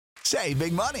Save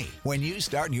big money when you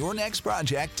start your next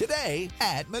project today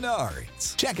at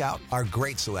Menards. Check out our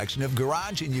great selection of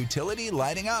garage and utility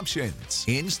lighting options.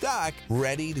 In stock,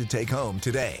 ready to take home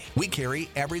today. We carry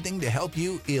everything to help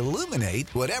you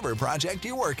illuminate whatever project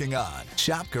you're working on.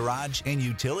 Shop garage and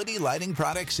utility lighting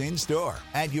products in store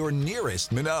at your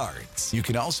nearest Menards. You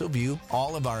can also view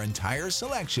all of our entire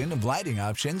selection of lighting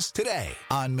options today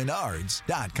on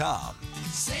Menards.com.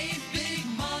 Save big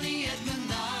money at Menards.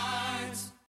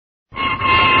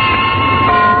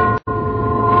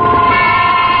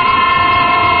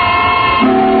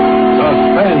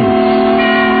 Suspense.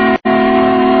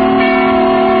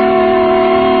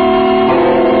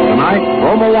 Tonight,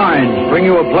 Roma Wines bring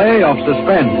you a play of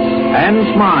suspense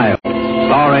and smile,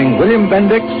 starring William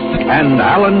Bendix and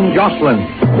Alan Jocelyn.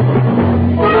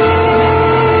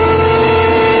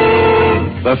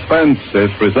 Suspense is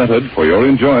presented for your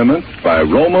enjoyment by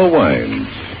Roma Wines.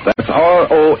 That's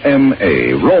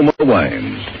R-O-M-A, Roma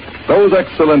Wines. Those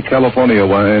excellent California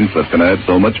wines that can add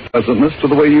so much pleasantness to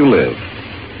the way you live,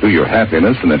 to your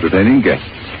happiness in entertaining guests,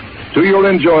 to your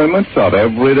enjoyment of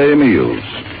everyday meals.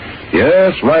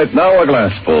 Yes, right now a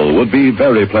glassful would be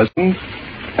very pleasant,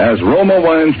 as Roma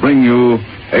Wines bring you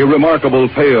a remarkable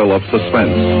tale of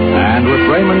suspense. And with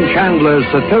Raymond Chandler's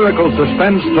satirical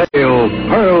suspense tale,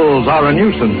 Pearls Are a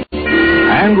Nuisance.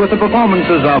 And with the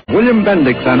performances of William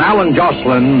Bendix and Alan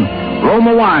Jocelyn,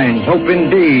 Roma Wines hope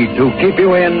indeed to keep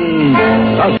you in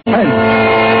suspense.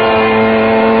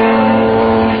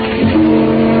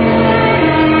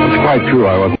 It's quite true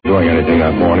I wasn't doing anything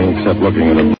that morning except looking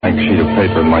at a blank sheet of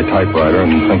paper in my typewriter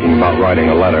and thinking about writing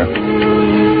a letter.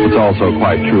 It's also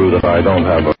quite true that I don't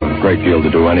have a great deal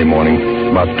to do any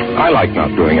morning, but I like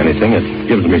not doing anything. It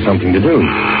gives me something to do.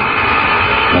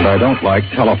 And I don't like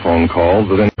telephone calls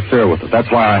that interfere with it.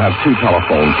 That's why I have two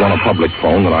telephones, one a public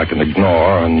phone that I can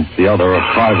ignore, and the other a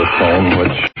private phone,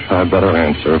 which I'd better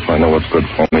answer if I know what's good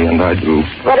for me, and I do.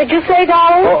 What did you say,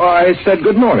 darling? Oh, I said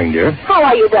good morning, dear. How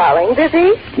are you, darling?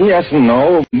 Busy? Yes and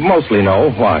no. Mostly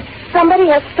no. Why? Somebody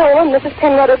has stolen Mrs.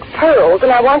 Penruddock's pearls,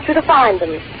 and I want you to find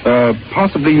them.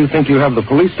 Possibly you think you have the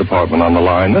police department on the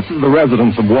line. This is the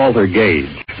residence of Walter Gage.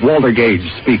 Walter Gage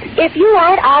speaking. If you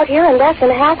aren't out here in less than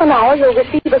half an hour, you'll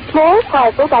receive a small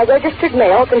parcel by registered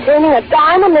mail containing a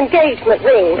diamond engagement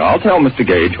ring. I'll tell Mr.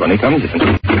 Gage when he comes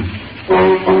in.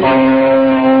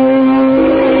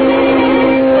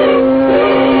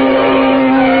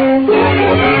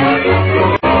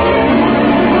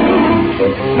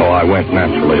 I went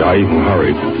naturally. I even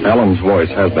hurried. Ellen's voice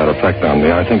has that effect on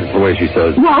me. I think it's the way she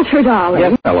says... Walter, darling.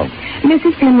 Yes, Ellen.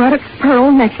 Mrs. Penruddock's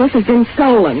pearl necklace has been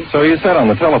stolen. So you said on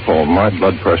the telephone my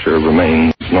blood pressure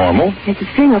remains normal? It's a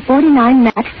string of 49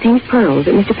 matched pink pearls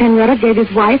that Mr. Penruddock gave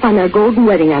his wife on their golden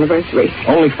wedding anniversary.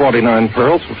 Only 49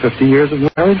 pearls for 50 years of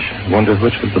marriage? Wonder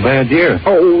which was the bad year.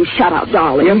 Oh, shut up,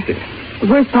 darling. Yes, dear.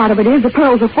 The worst part of it is the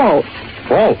pearls are false.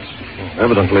 False?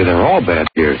 Evidently they're all bad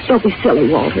years. Don't be silly,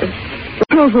 Walter. The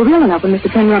pearls were real enough when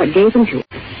Mr. Penruddock gave them to her.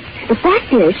 The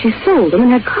fact is, she sold them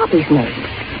and had copies made.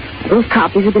 Those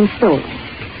copies have been stolen.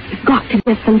 You've got to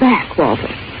get them back, Walter.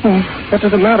 What does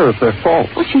it matter if they're false?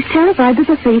 Well, she's terrified that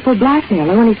the thief will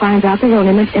blackmail her when he finds out they're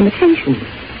only imitations.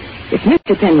 If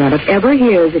Mr. Penruddock ever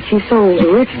hears that she sold the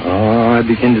original... Oh, I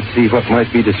begin to see what might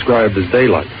be described as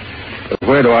daylight. But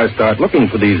where do I start looking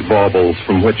for these baubles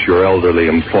from which your elderly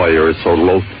employer is so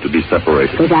loath to be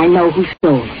separated? Because I know who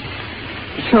stole them.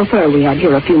 The chauffeur we had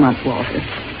here a few months, Walter.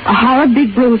 A horrid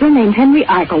big bruiser named Henry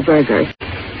Eichelberger.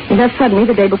 He left suddenly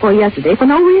the day before yesterday for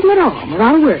no reason at all,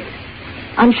 without a word.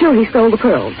 I'm sure he stole the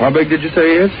pearls. How big did you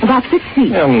say he is? About 6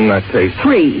 feet. In that case.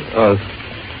 3.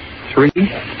 3?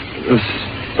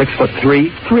 6'3"?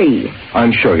 3.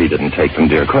 I'm sure he didn't take them,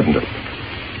 dear, couldn't he?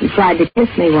 He tried to kiss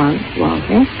me once,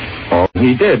 Walter. Oh,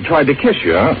 he did? Tried to kiss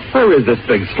you, huh? Where is this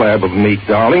big slab of meat,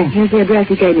 darling? Here's the address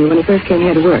he gave me when he first came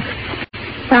here to work.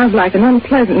 Sounds like an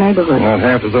unpleasant neighborhood. Not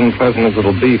half as unpleasant as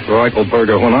it'll be for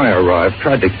Eichelberger when I arrive.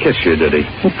 Tried to kiss you, did he?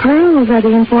 The pearls are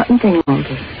the important thing,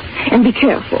 Walter. And be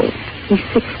careful. He's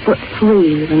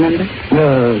 6'3", remember?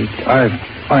 I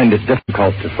find it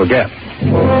difficult to forget.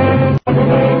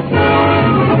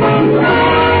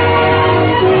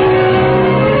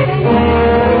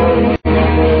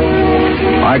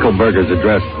 Eichelberger's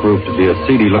address proved to be a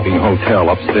seedy-looking hotel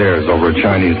upstairs over a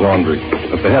Chinese laundry.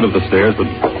 At the head of the stairs,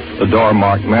 the door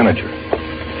marked manager.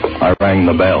 I rang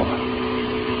the bell.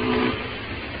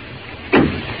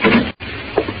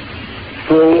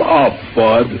 Pull up,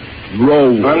 Bud.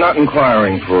 Roll. I'm not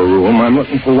inquiring for a room. I'm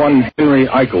looking for one Henry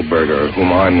Eichelberger,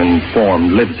 whom I'm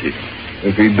informed lives here.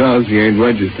 If he does, he ain't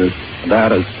registered.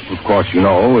 That, as of course you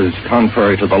know, is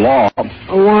contrary to the law.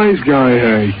 A wise guy,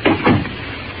 hey.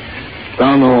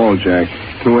 Down the hall, Jack.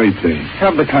 to 18.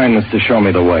 Have the kindness to show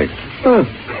me the way.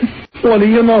 What do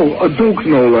you know? A duke,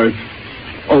 no less.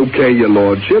 Okay, your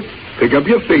lordship. Pick up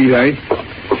your feet, eh?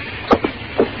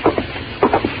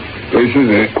 This is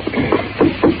it.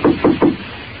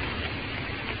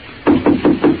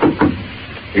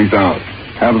 He's out.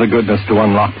 Have the goodness to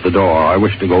unlock the door. I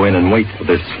wish to go in and wait for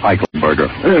this Eichelberger.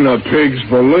 And a pig's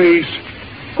police.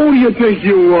 Who do you think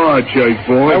you are, Jake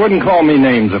boy? I wouldn't call me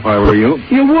names if I were you.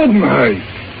 You wouldn't, hey?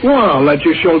 Well, I'll let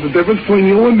you show the difference between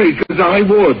you and me, because I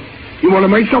would. You want to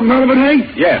make something out of it, hey?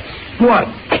 Yes. What?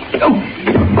 Oh.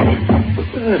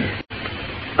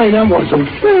 Hey, that wasn't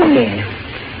fair.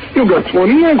 You got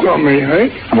 20 years on me, hey?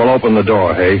 Well, open the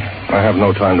door, hey? I have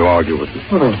no time to argue with you.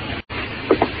 $1.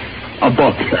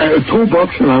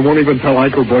 $2, and I won't even tell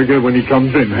Eichelberger when he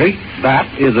comes in, hey? That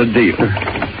is a deal.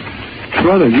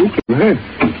 Brother, you can, hey?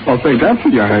 I'll take that for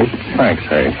you, hey? Thanks,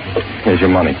 hey. Here's your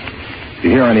money. If you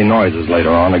hear any noises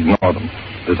later on, ignore them.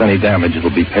 If there's any damage,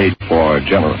 it'll be paid for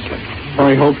generously.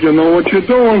 I hope you know what you're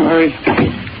doing, hey?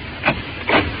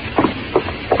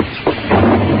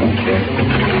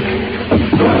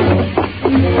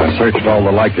 I searched all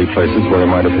the likely places where they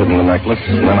might have hidden the necklace,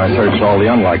 and then I searched all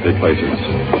the unlikely places.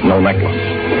 No necklace.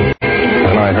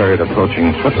 Then I heard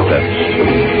approaching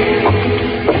footsteps.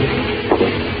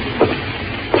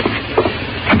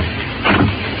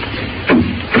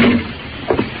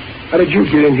 How did you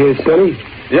get in here, Sonny?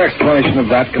 The explanation of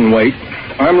that can wait.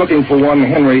 I'm looking for one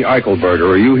Henry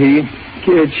Eichelberger. Are you he?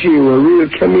 Kid, you a real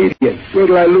comedian. Wait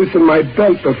till I loosen my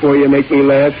belt before you make me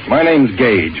laugh. My name's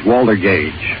Gage, Walter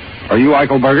Gage. Are you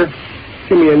Eichelberger?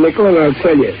 Give me a nickel and I'll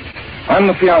tell you. I'm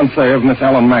the fiancé of Miss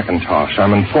Ellen McIntosh.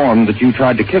 I'm informed that you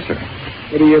tried to kiss her.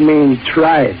 What do you mean,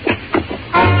 tried?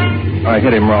 I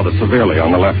hit him rather severely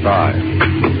on the left eye.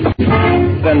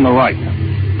 Then the right.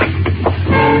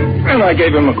 And I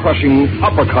gave him a crushing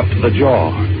uppercut to the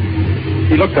jaw.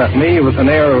 He looked at me with an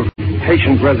air of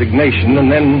patient resignation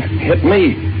and then hit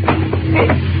me.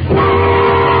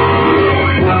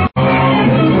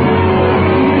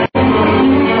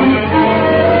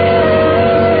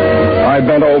 I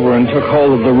bent over and took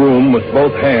hold of the room with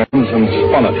both hands and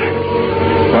spun it.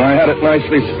 When I had it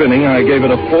nicely spinning, I gave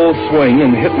it a full swing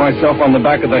and hit myself on the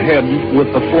back of the head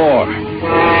with the floor.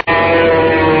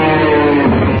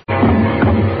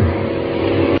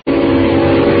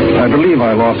 I believe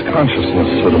I lost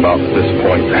consciousness at about this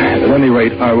point. At any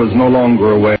rate, I was no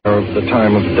longer aware of the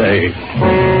time of day.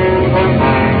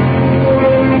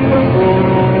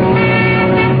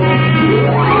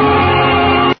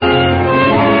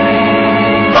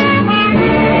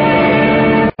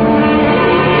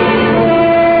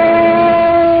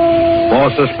 For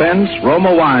suspense,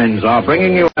 Roma Wines are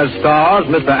bringing you as stars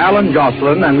Mr. Alan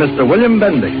Jocelyn and Mr. William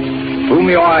Bendix, whom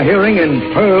you are hearing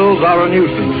in Pearls Are a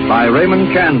Nuisance by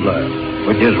Raymond Chandler,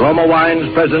 which is Roma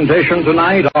Wines' presentation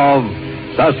tonight of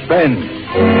Suspense.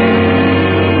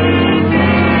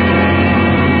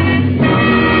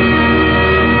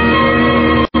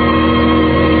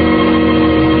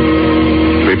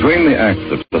 Between the acts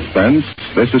of suspense,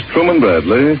 this is Truman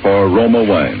Bradley for Roma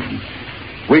Wines.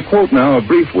 We quote now a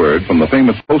brief word from the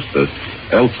famous hostess,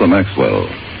 Elsa Maxwell.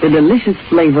 The delicious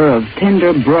flavor of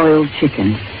tender broiled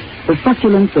chicken, the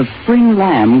succulence of spring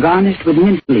lamb garnished with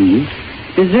mint leaves,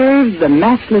 deserves the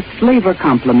matchless flavor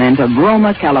complement of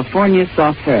Roma California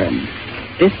Sauterne.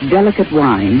 This delicate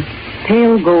wine,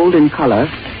 pale gold in color,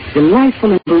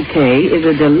 delightful in bouquet, is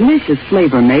a delicious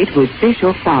flavor mate with fish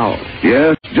or fowl.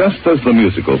 Yes, just as the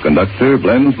musical conductor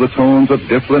blends the tones of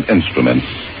different instruments,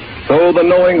 so the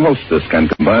knowing hostess can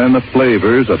combine the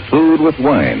flavors of food with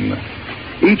wine.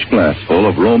 Each glassful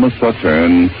of Roma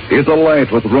Sauterne is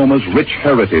alight with Roma's rich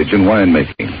heritage in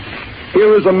winemaking.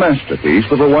 Here is a masterpiece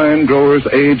of a wine grower's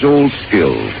age-old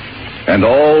skill. And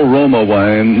all Roma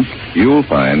wines, you'll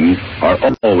find, are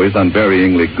always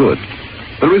unvaryingly good.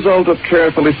 The result of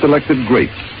carefully selected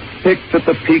grapes, picked at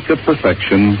the peak of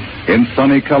perfection in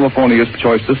sunny California's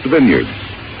choicest vineyards,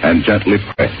 and gently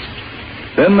pressed.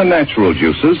 Then the natural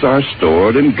juices are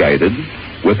stored and guided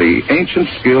with the ancient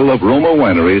skill of Roma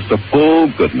wineries to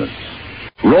full goodness.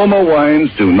 Roma wines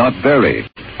do not vary,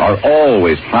 are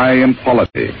always high in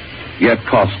quality, yet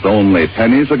cost only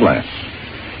pennies a glass.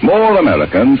 More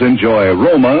Americans enjoy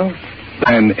Roma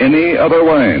than any other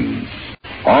wines.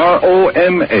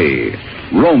 R-O-M-A,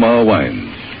 Roma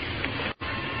Wines.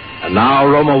 And now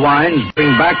Roma Wines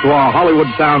bring back to our Hollywood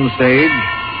soundstage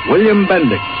William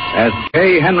Bendix as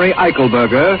J. Henry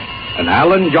Eichelberger and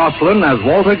Alan Jocelyn as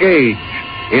Walter Gage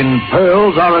in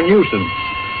Pearls Are a Nuisance,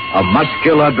 a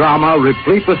muscular drama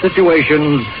replete with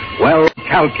situations well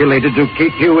calculated to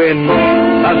keep you in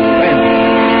suspense.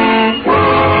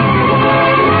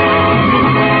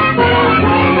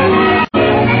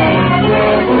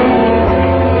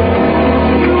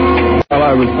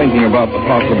 was thinking about the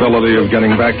possibility of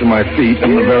getting back to my feet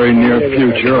in the very near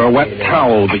future, a wet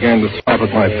towel began to slap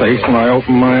at my face, and I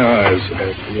opened my eyes.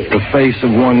 The face of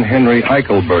one Henry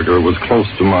Eichelberger was close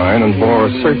to mine and bore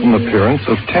a certain appearance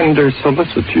of tender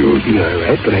solicitude. All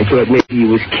right, but I thought maybe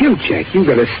you was cute, Jack. You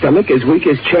got a stomach as weak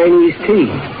as Chinese tea.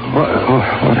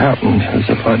 What happened? As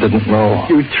if I didn't know.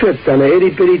 You tripped on a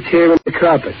itty-bitty tear in the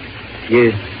carpet. You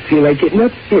feel like getting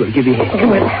up? Here, I'll give you a hand. Come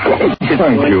on.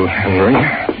 Thank you, Henry.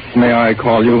 May I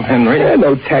call you Henry?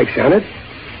 No tax on it.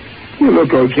 You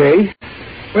look okay.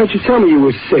 Why don't you tell me you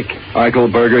were sick?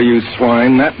 Eichelberger, you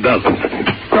swine, that does it.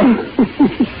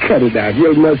 Cut it out.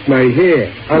 You'll mess my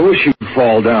hair. I wish you'd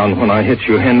fall down when I hit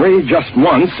you, Henry. Just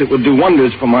once. It would do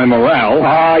wonders for my morale.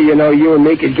 You know, you and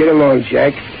me could get along,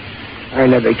 Jack. I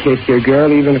never kissed your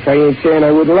girl, even if I ain't saying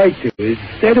I would like to. Is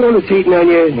that all that's eating on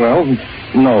you? Well,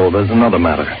 no, there's another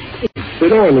matter. Sit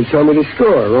down and tell me the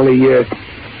score. Only,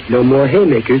 no more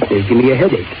haymakers. They give me a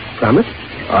headache. Promise?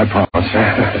 I promise.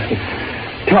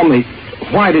 Tell me,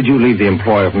 why did you leave the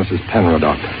employ of Mrs.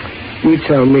 Penrodot? You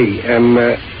tell me. Am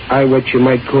I what you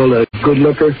might call a good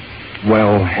looker?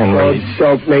 Well, Henry...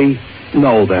 Insult me?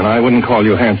 No, then. I wouldn't call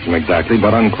you handsome exactly,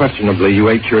 but unquestionably you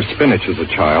ate your spinach as a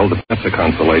child. That's a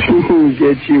consolation.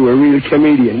 Get you a real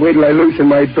comedian. Wait till I loosen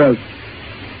my belt.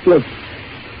 Look,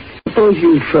 suppose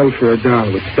you fell for a doll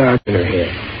with stars in her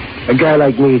hair. A guy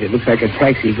like me that looks like a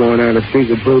taxi going down the street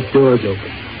with both doors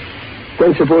open.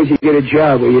 Then suppose you get a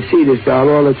job where you see this doll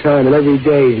all the time and every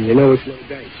day and you know it's no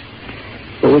dice.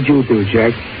 What would you do,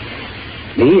 Jack?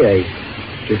 Me, I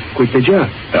just quit the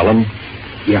job. Ellen?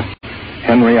 Yeah.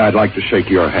 Henry, I'd like to shake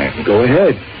your hand. Go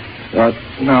ahead.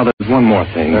 Now, there's one more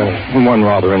thing. One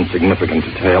rather insignificant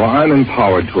detail. I'm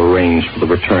empowered to arrange for the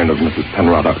return of Mrs.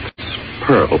 Penrodot's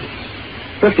pearls.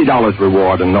 $50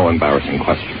 reward and no embarrassing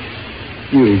questions.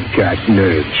 You got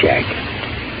nerve, Jack.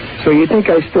 So you think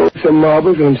I stole some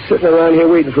marbles and I'm sitting around here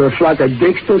waiting for a flock of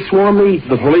dicks to swarm me?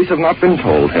 The police have not been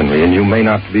told, Henry, and you may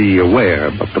not be aware,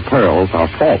 but the pearls are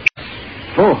false.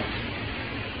 False?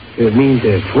 It means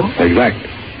they're false? Exactly.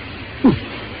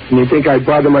 And you think I'd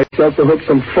bother myself to hook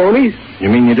some phonies? You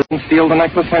mean you didn't steal the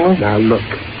necklace, Henry? Now, look.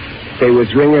 If they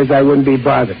was ringers, I wouldn't be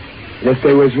bothered. And if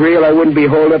they was real, I wouldn't be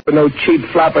holed up in no cheap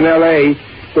flop in L.A.,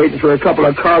 waiting for a couple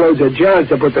of carloads of Johns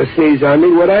to put the sneeze on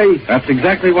me, would I? That's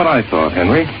exactly what I thought,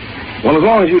 Henry. Well, as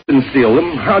long as you didn't steal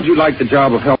them, how'd you like the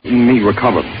job of helping me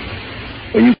recover them?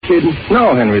 Are you kidding?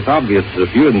 No, Henry, it's obvious that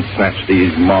if you didn't snatch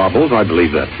these marbles, I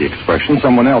believe that's the expression,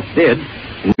 someone else did,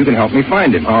 and you can help me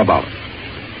find him. How about it?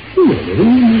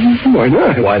 Why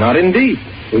not? Why not, indeed?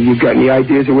 Well, you got any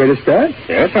ideas of where to start?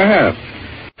 Yes, I have.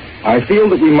 I feel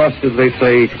that we must, as they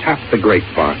say, tap the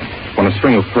grapevine. When a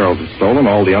string of pearls is stolen,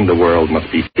 all the underworld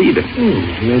must be thieving.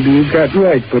 Maybe you got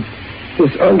right, but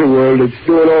this underworld that's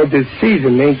doing all this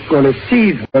season ain't going to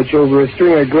seize much over a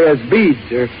string of glass beads,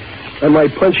 or I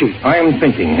might punch you. I am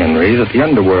thinking, Henry, that the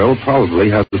underworld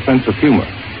probably has a sense of humor.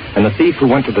 And the thief who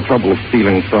went to the trouble of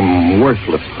stealing some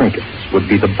worthless trinkets would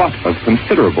be the butt of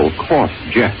considerable coarse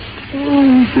jest.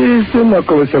 There's the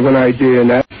knuckles of an idea in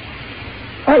that.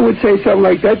 I would say something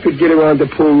like that could get around the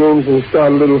pool rooms and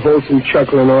start a little wholesome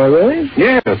chuckling, all right?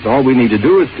 Yes, all we need to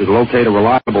do is to locate a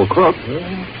reliable crook.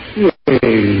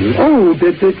 Oh,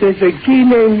 there's a key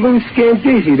named Lou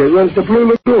Scandisi that runs the Blue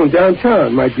Lagoon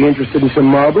downtown. Might be interested in some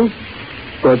marbles.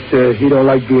 But he don't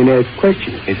like being asked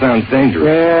questions. He sounds dangerous.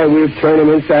 Yeah, we'll turn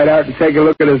him inside out and take a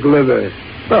look at his liver.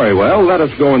 Very well. Let us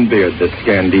go and beard this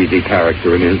Scandisi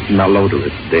character in his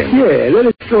malodorous den. Yeah, let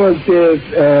us go and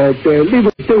leave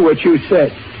us do what you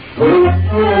said.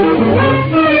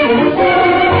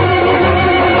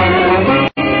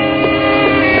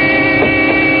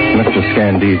 Mr.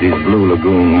 Scandisi's Blue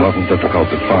Lagoon wasn't difficult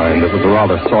to find. It was a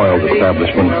rather soiled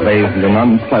establishment bathed in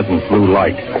unpleasant blue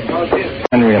light.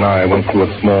 Henry and I went through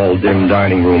a small, dim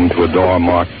dining room to a door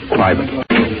marked private.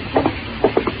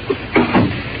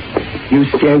 You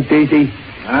Scandisi?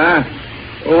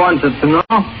 Who wanted to know?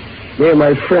 Yeah,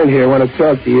 my friend here want to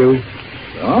talk to you.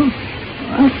 Oh?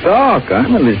 Talk.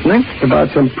 I'm listening. About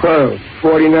some pearls.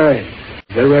 49. Is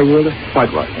that right, Wilder?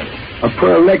 Quite right. A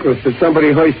pearl necklace that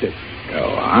somebody hoisted. Go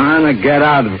on and get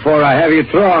out before I have you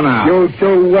thrown out. You'll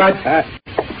do what?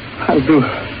 I'll do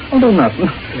nothing.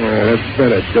 Yeah, that's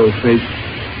better, doughface.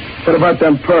 What about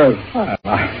them pearls?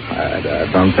 I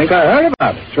don't think I heard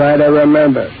about it. Try to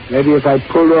remember. Maybe if I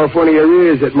pulled off one of your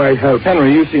ears, it might help.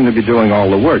 Henry, you seem to be doing all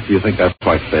the work. Do you think that's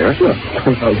quite fair? Sure.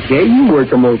 Okay, you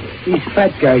work them over. These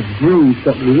fat guys brew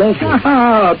something lovely.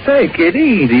 Oh, take it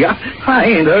easy. I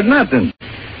ain't heard nothing.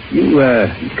 You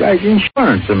guys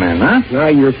insurance men, huh? Now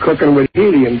you're cooking with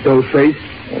helium, doughface.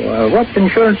 What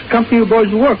insurance company you boys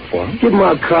work for? Give him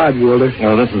our card, Walter.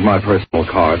 No, this is my personal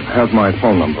card. It has my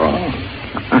phone number on it.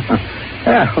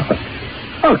 Yeah.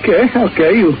 Okay.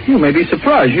 You may be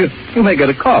surprised. You may get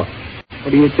a call.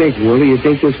 What do you think, Walter? You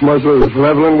think this muzzler is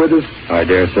leveling with us? I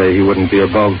dare say he wouldn't be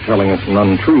above telling us an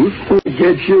untruth.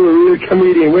 Get you a real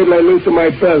comedian. Wait till I loosen my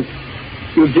belt.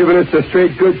 You've given us a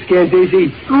straight good,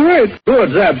 Scandisi? Great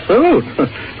goods, absolute.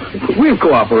 We'll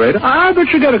cooperate. I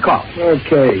bet you get a call.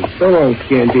 Okay. So long,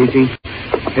 Scandisi.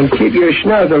 And keep your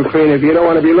schnozzle clean if you don't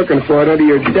want to be looking for it under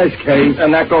your desk, hey?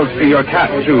 And that goes for your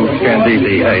cat, too,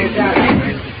 Scandisi, hey?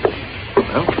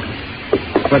 Well,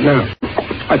 what now?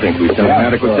 I think we've done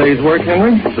an adequate day's work,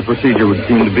 Henry. The procedure would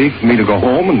seem to be for me to go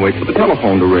home and wait for the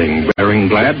telephone to ring, bearing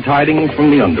glad tidings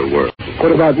from the underworld.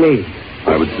 What about me?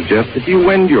 I would suggest that you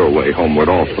wend your way homeward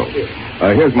also.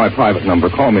 Here's my private number.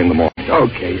 Call me in the morning.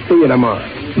 Okay, see you tomorrow.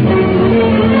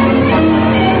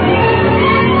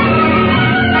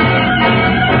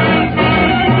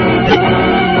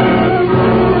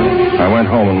 I went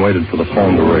home and waited for the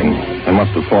phone to ring. I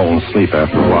must have fallen asleep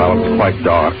after a while. It was quite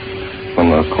dark when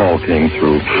the call came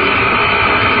through.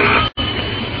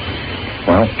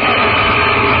 Well,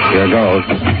 here goes.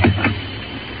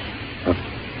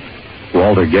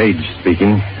 Walter Gage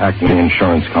speaking, Acme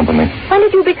Insurance Company. When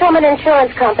did you become an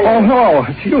insurance company? Oh, no,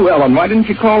 it's you, Ellen. Why didn't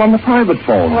you call on the private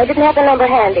phone? I didn't have the number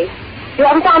handy. You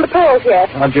haven't found the pearls yet.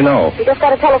 How'd you know? He just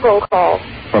got a telephone call.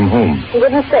 From whom? He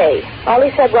didn't say. All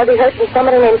he said was he heard from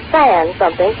somebody named Stan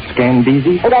something.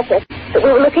 Scandisi? And that's it. That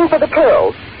we were looking for the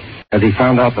pearls. Has he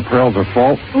found out the pearls are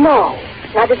false? No.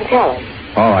 I didn't tell him.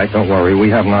 All right, don't worry. We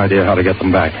have an idea how to get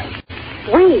them back.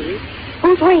 We?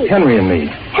 Who's we? Henry and me.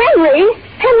 Henry?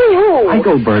 Henry who?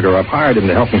 Heidelberger. I've hired him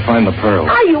to help me find the pearls.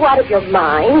 Are you out of your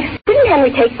mind? Didn't Henry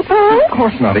take the pearls? Of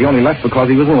course not. He only left because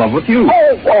he was in love with you.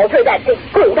 Oh, Walter, that big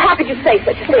brute. How could you say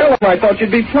such a thing? Ellen, I thought you'd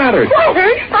be flattered.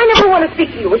 Flattered? I never want to speak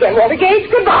to you again, Walter Gage.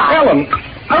 Goodbye. Ellen.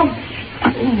 Oh.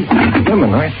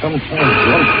 Women, I sometimes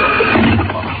wonder.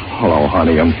 Hello,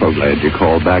 honey. I'm so glad you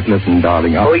called back. Listen,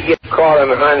 darling, Who you calling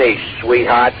honey,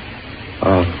 sweetheart?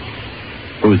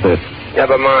 Who's this?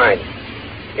 Never mind.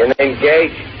 Your name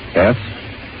Gage? Yes?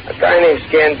 A guy named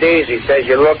Scandisi says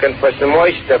you're looking for some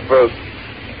oyster fruit.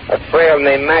 A frail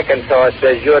named McIntosh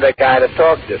says you're the guy to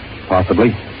talk to. Possibly.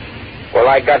 Well,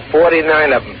 I got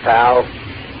 49 of them, pal.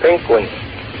 Pink ones.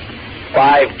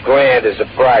 $5,000 is the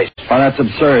price. Oh, that's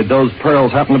absurd. Those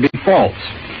pearls happen to be false.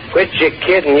 Quit your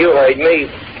kidding. You heard me.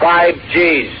 5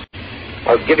 G's.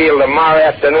 I'll give you tomorrow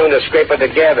afternoon to scrape it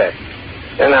together.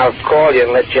 Then I'll call you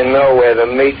and let you know where to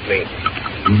meet me.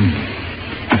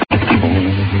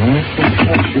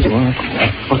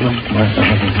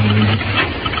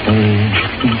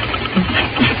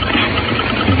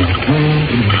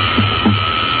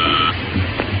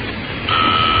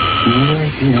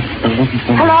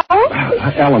 Hello?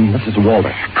 Ellen, this is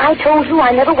Walter. I told you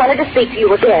I never wanted to speak to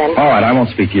you again. All right, I won't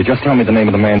speak to you. Just tell me the name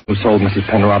of the man who sold Mrs.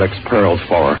 Penroddick's pearls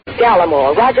for her.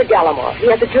 Gallimore, Roger Gallimore. He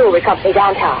has a jewelry company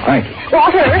downtown. Thank you.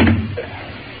 Walter!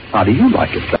 How do you like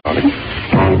it, darling?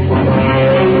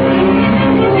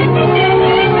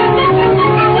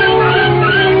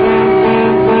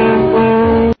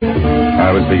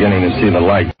 I was beginning to see the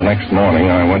light. The next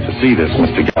morning, I went to see this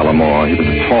Mr. Gallimore. He was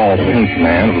a tall, pink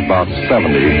man of about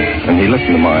 70, and he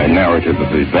listened to my narrative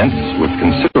of events with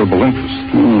considerable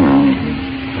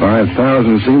interest.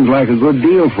 5,000 seems like a good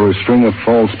deal for a string of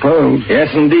false pearls. Yes,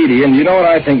 indeedy. And you know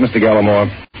what I think, Mr. Gallimore?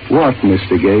 What,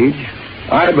 Mr. Gage?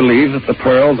 I believe that the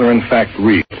pearls are in fact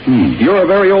real. You're a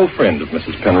very old friend of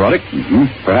Mrs. Penroddick.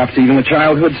 Perhaps even a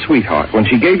childhood sweetheart. When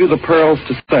she gave you the pearls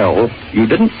to sell, you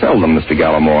didn't sell them, Mr.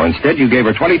 Gallimore. Instead, you gave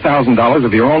her $20,000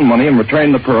 of your own money and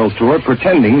returned the pearls to her,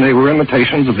 pretending they were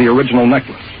imitations of the original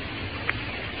necklace.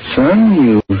 Son,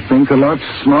 you think a lot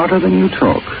smarter than you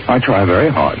talk. I try very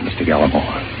hard, Mr.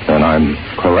 Gallimore. And I'm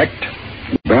correct?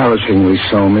 Embarrassingly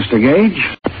so, Mr. Gage.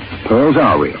 Pearls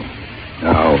are real.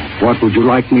 Now, what would you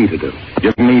like me to do?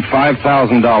 Give me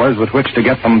 $5,000 with which to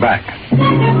get them back.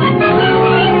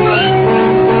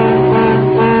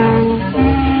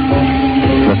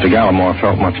 Mr. Gallimore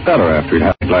felt much better after he'd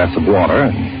had a glass of water,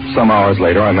 and some hours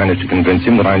later I managed to convince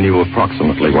him that I knew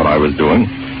approximately what I was doing.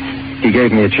 He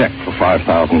gave me a check for $5,000.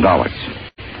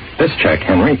 This check,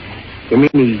 Henry. You mean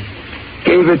he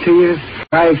gave it to you?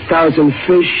 5,000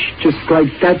 fish, just like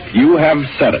that? You have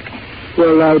said it.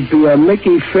 Well, I'll be a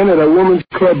Mickey Finn at a woman's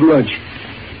club lunch.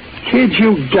 Kid,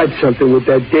 you got something with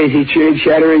that daisy chain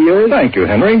shatter of yours. Thank you,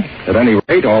 Henry. At any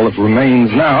rate, all that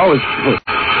remains now is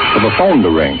for the phone to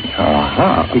ring.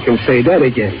 You can say that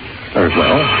again. Very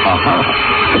well.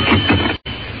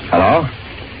 Hello?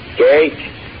 Gage?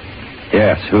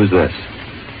 Yes, who's this?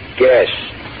 Guess.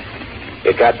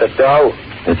 You got the dough?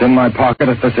 It's in my pocket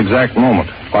at this exact moment.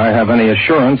 If I have any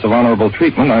assurance of honorable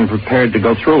treatment, I'm prepared to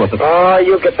go through with it. Oh,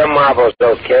 you get the marbles,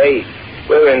 okay?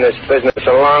 We're in this business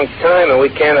a long time, and we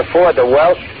can't afford the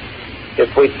wealth.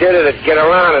 If we did it, it'd get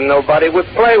around, and nobody would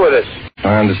play with us.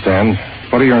 I understand.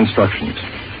 What are your instructions?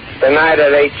 Tonight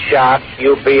at 8 sharp,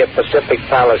 you'll be at Pacific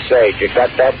Palisades. You got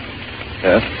that?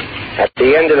 Yes. At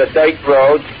the end of the dirt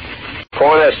road,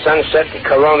 corner Sunset and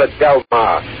Corona Del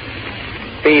Mar.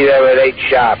 Be there at 8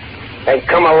 sharp. And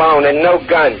come alone, and no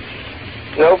guns.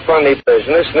 No funny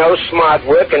business, no smart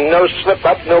work, and no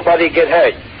slip-up, nobody get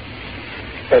hurt.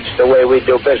 That's the way we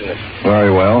do business. Very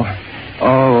well.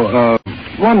 Oh,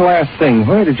 one last thing.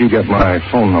 Where did you get my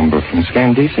phone number from,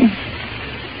 Scandisi?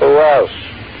 Who else?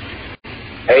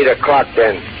 8 o'clock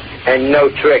then. And no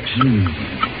tricks.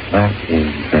 That is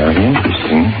very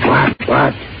interesting.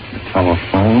 What?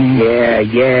 Telephone?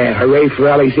 Yeah. Hooray for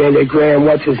Alexander Graham,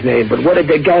 what's his name? But what did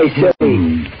the guy say?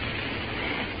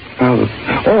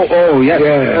 Yes.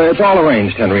 Yeah. It's all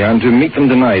arranged, Henry. I'm to meet them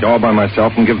tonight, all by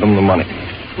myself, and give them the money.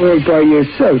 All by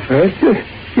yourself, huh?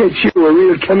 Get you a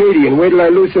real comedian. Wait till I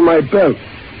loosen my belt.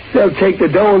 They'll take the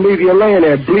dough and leave you laying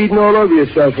there, bleeding all over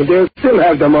yourself, and they'll still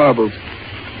have the marbles.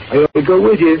 I ought to go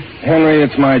with you. Henry,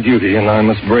 it's my duty, and I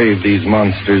must brave these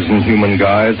monsters and human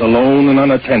guys alone and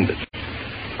unattended.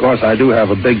 Of course, I do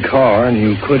have a big car, and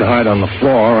you could hide on the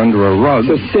floor under a rug.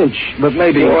 It's a cinch. But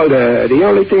maybe... Walter, the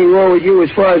only thing wrong with you,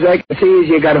 as far as I can see, is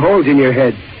you got holes in your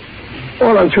head.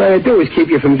 All I'm trying to do is keep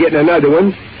you from getting another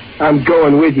one. I'm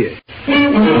going with you. So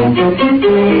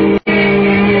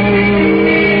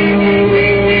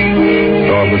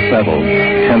it was settled.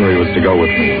 Henry was to go with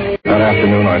me. That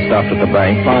afternoon, I stopped at the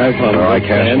bank where I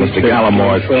cashed Mr.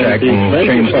 Gallamore's check and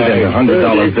changed it into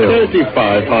 $100 bills.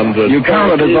 $3,500. You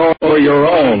counted as all for your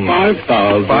own.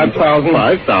 5,000. 5,000?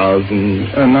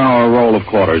 5,000. And now a roll of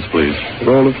quarters, please.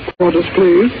 Roll of quarters,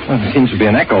 please. There seems to be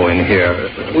an echo in here.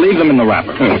 Leave them in the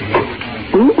wrapper.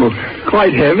 Ooh,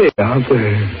 quite heavy, aren't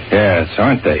they? Yes,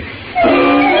 aren't they?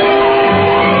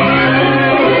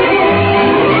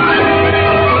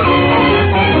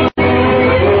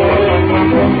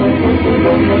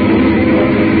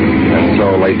 And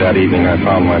so late that evening, I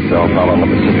found myself out on the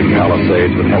Pacific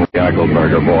Palisades with Henry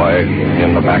Eichelberger, boy,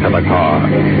 in the back of the car.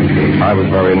 I was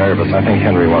very nervous. I think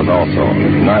Henry was also.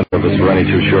 Neither of us were any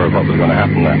too sure of what was going to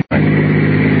happen that night.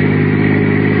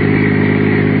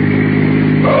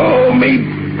 Oh, me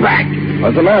back.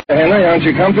 What's the matter, Henry? Aren't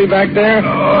you comfy back there?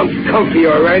 Oh, I'm comfy,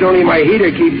 all right. Only my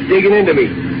heater keeps digging into me.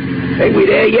 Ain't we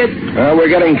there yet? We're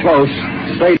getting close.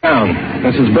 Stay down.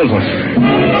 This is business.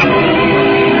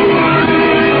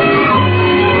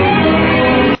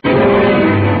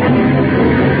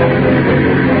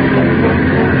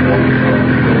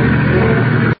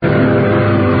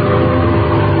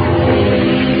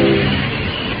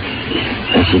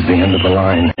 This is the end of the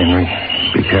line, Henry.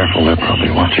 Be careful. They're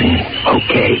probably watching me.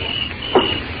 Okay.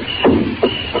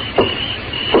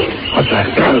 What's that?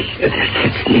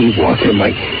 It's me, Walter.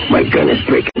 My gun is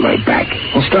breaking my back.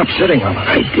 Well, stop sitting on it.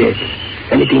 I did.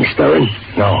 Anything stirring?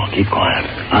 No, keep quiet.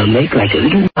 I'll make like a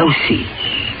little mousie.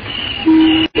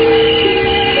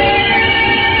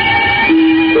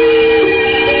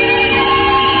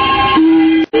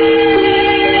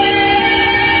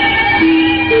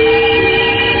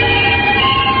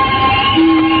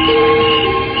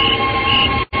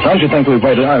 Don't you think we've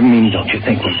waited? Don't you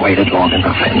think we've waited long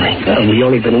enough, Henry? Well, we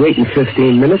only been waiting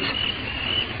 15 minutes.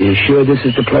 You sure this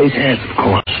is the place? Yes, of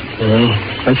course. Well,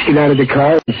 let's get out of the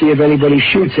car and see if anybody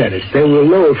shoots at us. Then we'll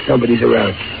know if somebody's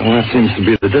around. Well, that seems to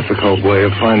be the difficult way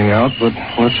of finding out, but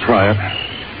let's try it.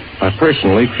 I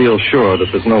personally feel sure that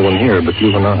there's no one here but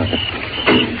you and I.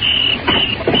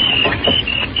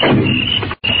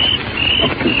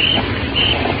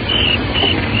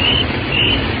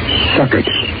 Suckered.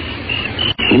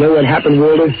 You know what happened,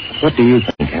 Walter? What do you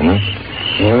think, Henry?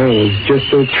 Well, it was just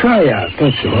a tryout,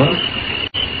 that's all.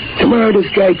 Tomorrow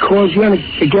this guy calls you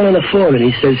again on the phone and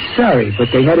he says sorry, but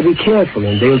they had to be careful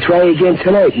and they'll try again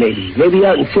tonight maybe. Maybe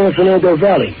out in San Fernando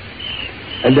Valley.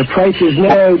 And the price is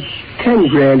now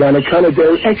 $10,000 on account of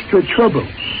their extra trouble.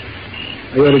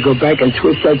 I ought to go back and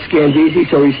twist that Scandisi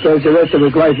so he spends the rest of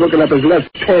his life looking up his left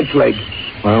pants leg.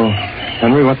 Well,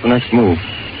 Henry, what's the next move?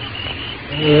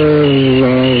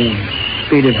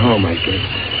 Speed it home, I guess.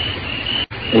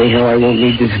 Anyhow, I won't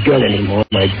need this gun anymore.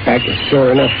 My back is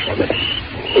sore enough from it.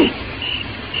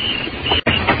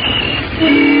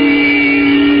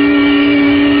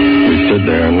 We stood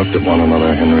there and looked at one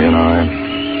another, Henry and I.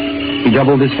 He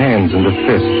doubled his hands into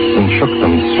fists and shook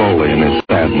them slowly in his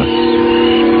sadness.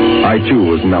 I, too,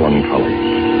 was melancholy.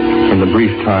 In the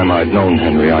brief time I'd known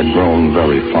Henry, I'd grown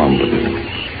very fond of him.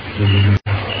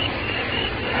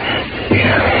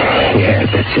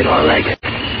 That's it, all right.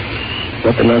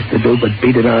 Nothing else to do but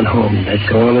beat it on home. That's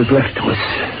all that's left to us.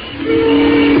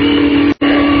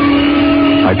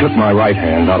 I took my right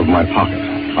hand out of my pocket.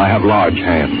 I have large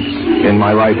hands. In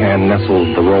my right hand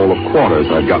nestled the roll of quarters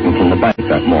I'd gotten from the bank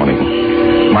that morning.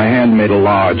 My hand made a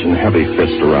large and heavy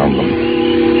fist around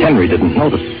them. Henry didn't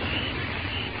notice.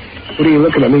 What are you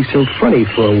looking at me so funny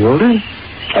for, Walter?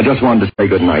 I just wanted to say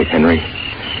good night, Henry.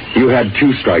 You had 2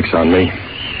 strikes on me.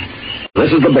 This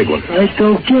is the big one. I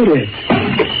don't get it.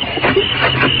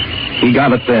 He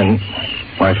got it then.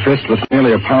 My fist with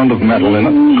nearly a pound of metal in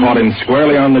it caught him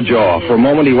squarely on the jaw. For a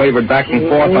moment he wavered back and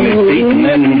forth on his feet, and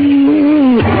then...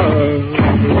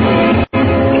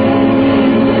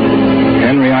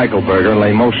 Henry Eichelberger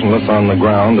lay motionless on the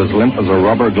ground, as limp as a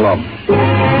rubber glove.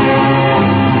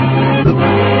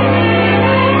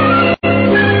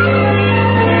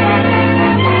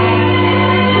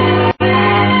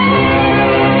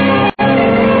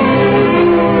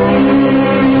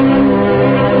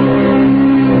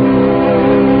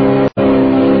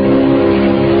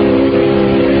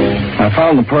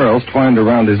 The pearls twined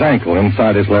around his ankle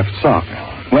inside his left sock.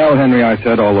 Well, Henry, I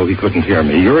said, although he couldn't hear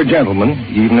me, you're a gentleman,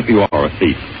 even if you are a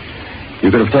thief.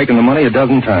 You could have taken the money a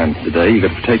dozen times today. You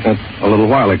could have taken it a little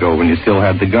while ago when you still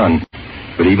had the gun.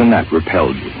 But even that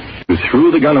repelled you. You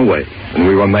threw the gun away, and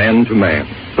we were man to man.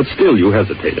 But still you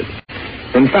hesitated.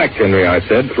 In fact, Henry, I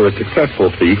said, for a successful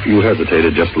thief, you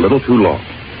hesitated just a little too long.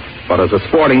 But as a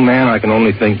sporting man, I can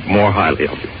only think more highly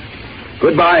of you.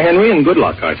 Goodbye, Henry, and good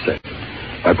luck, I said.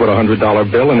 I put a $100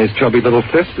 bill in his chubby little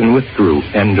fist and withdrew.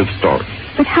 End of story.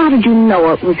 But how did you know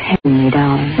it was Henry,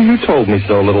 darling? Well, you told me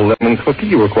so, little lemon cookie.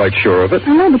 You were quite sure of it.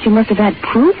 I know, but you must have had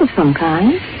proof of some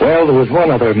kind. Well, there was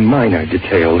one other minor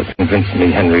detail that convinced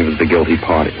me Henry was the guilty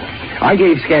party. I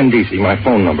gave Scandisi my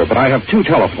phone number, but I have 2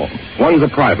 telephones. One's a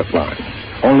private line.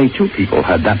 Only 2 people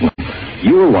had that number.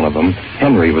 You were one of them.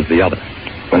 Henry was the other.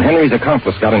 When Henry's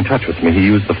accomplice got in touch with me, he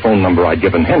used the phone number I'd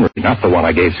given Henry, not the one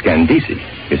I gave Scandisi.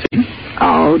 You see?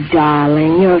 Oh,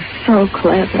 darling, you're so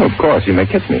clever. Well, of course, you may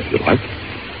kiss me if you like.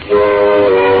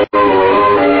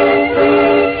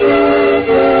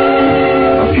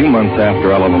 A few months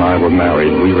after Ellen and I were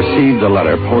married, we received a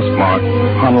letter postmarked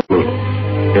Honolulu.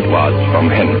 It was from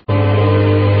Henry.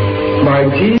 My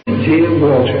dear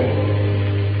Walter,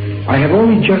 I have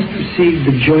only just received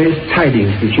the joyous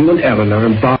tidings that you and Ellen are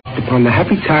embarked upon the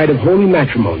happy tide of holy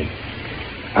matrimony.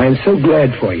 I am so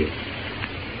glad for you.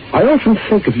 I often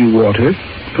think of you, Walter,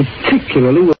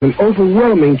 particularly with an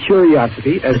overwhelming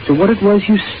curiosity as to what it was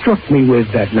you struck me with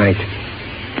that night.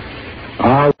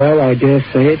 Ah, well, I dare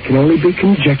say it can only be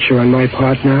conjecture on my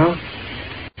part now.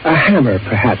 A hammer,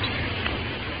 perhaps.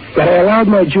 But I allowed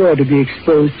my jaw to be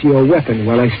exposed to your weapon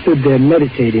while I stood there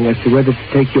meditating as to whether to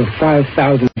take your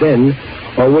 5,000 then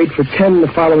or wait for 10 the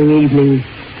following evening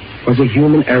was a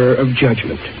human error of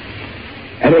judgment.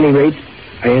 At any rate,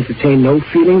 I entertain no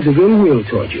feelings of ill will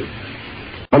toward you.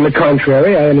 On the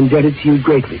contrary, I am indebted to you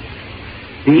greatly.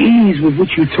 The ease with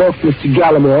which you talked Mr.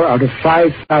 Gallimore out of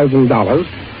 $5,000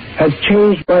 has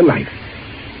changed my life.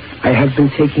 I have been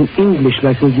taking English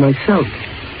lessons myself,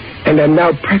 and am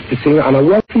now practicing on a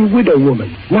wealthy widow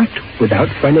woman, not without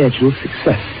financial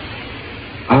success.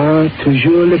 Ah,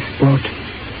 toujours le sport.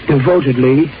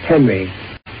 Devotedly, Henry.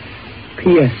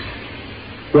 P.S.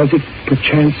 Was it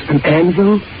perchance an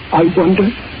anvil, I wonder?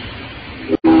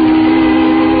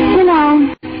 You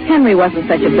know, Henry wasn't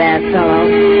such a bad fellow.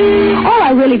 All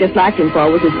I really disliked him for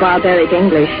was his barbaric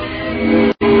English.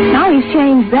 Now he's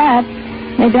changed that.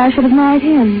 Maybe I should have married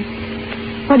him.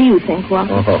 What do you think,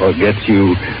 Walter? Oh, gets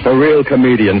you. A real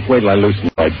comedian. Wait till I loosen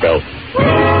my belt.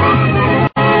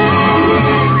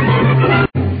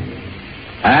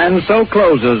 And so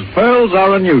closes Pearls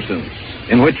Are a Nuisance,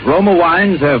 in which Roma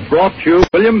Wines have brought you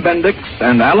William Bendix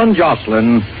and Alan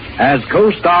Jocelyn as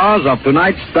co-stars of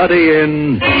tonight's study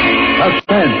in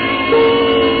Suspense.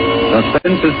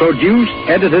 Suspense is produced,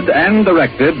 edited, and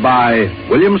directed by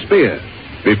William Spear.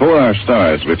 Before our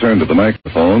stars return to the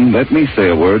microphone, let me say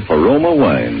a word for Roma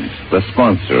Wines, the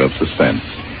sponsor of Suspense.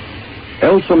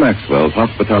 Elsa Maxwell's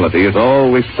hospitality is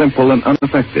always simple and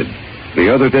unaffected. The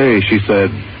other day she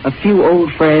said, "A few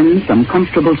old friends, some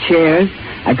comfortable chairs,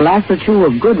 a glass or two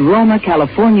of good Roma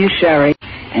California sherry,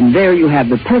 and there you have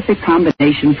the perfect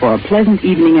combination for a pleasant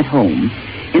evening at home.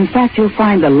 In fact, you'll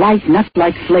find the light,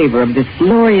 nut-like flavor of this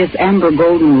glorious amber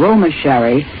golden Roma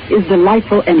sherry is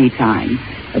delightful any time.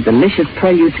 A delicious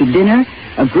prelude to dinner,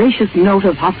 a gracious note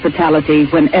of hospitality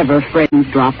whenever friends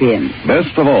drop in.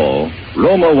 Best of all,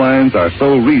 Roma Wines are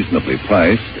so reasonably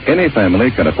priced, any family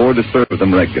can afford to serve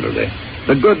them regularly.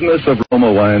 The goodness of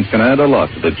Roma Wines can add a lot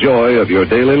to the joy of your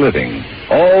daily living.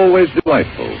 Always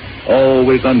delightful,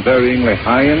 always unvaryingly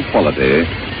high in quality,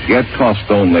 yet cost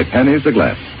only pennies a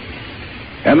glass.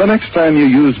 And the next time you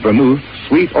use vermouth,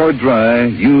 sweet or dry,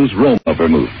 use Roma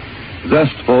Vermouth.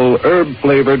 Zestful,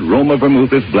 herb-flavored Roma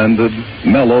Vermouth is blended,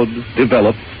 mellowed,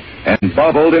 developed, and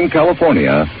bottled in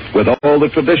California with all the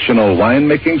traditional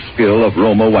winemaking skill of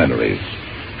Roma wineries.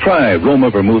 Try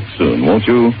Roma Vermouth soon, won't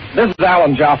you? This is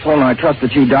Alan Jocelyn. I trust that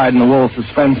you dyed-in-the-wool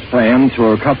suspense fans who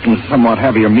are accustomed to somewhat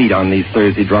heavier meat on these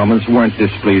Thursday dramas weren't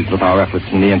displeased with our efforts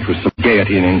in the interests of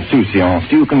gaiety and insouciance.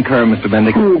 Do you concur, Mr.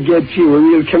 Bendix? Who gets you, a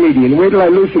real comedian? Wait till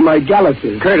I loosen my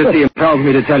galluses. Courtesy impels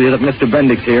me to tell you that Mr.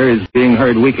 Bendix here is being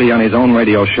heard weekly on his own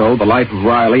radio show, The Life of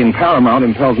Riley, and Paramount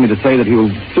impels me to say that he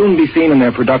will soon be seen in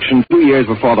their production 2 years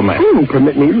before the match.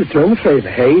 Permit me to return the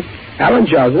favor, hey? Alan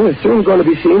Joslin is soon going to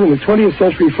be seen in the 20th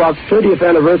Century Fox 30th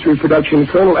anniversary production,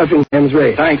 Colonel Effingham's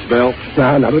Race. Thanks, Bill.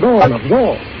 No, not at all, not at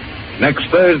all. Next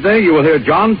Thursday, you will hear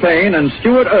John Payne and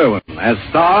Stuart Irwin as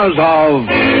stars of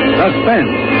Suspense.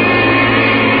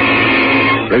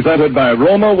 Presented by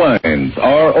Roma Wines,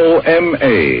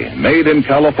 R-O-M-A, made in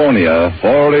California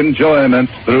for enjoyment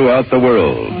throughout the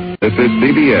world. This is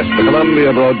CBS, the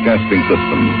Columbia Broadcasting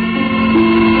System.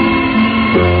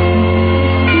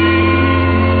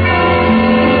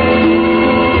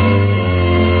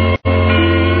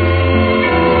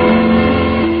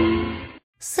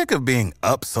 Sick of being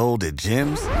upsold at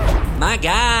gyms? My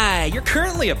guy, you're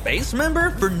currently a base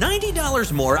member? For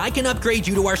 $90 more, I can upgrade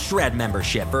you to our Shred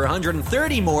membership. For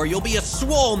 $130 more, you'll be a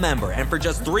Swole member. And for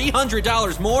just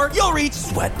 $300 more, you'll reach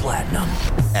Sweat Platinum.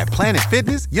 At Planet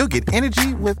Fitness, you'll get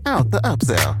energy without the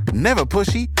upsell. Never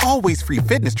pushy, always free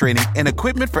fitness training and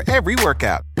equipment for every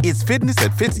workout. It's fitness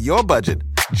that fits your budget.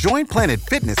 Join Planet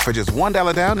Fitness for just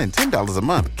 $1 down and $10 a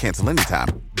month. Cancel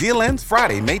anytime. Deal ends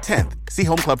Friday, May 10th. See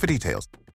Home Club for details.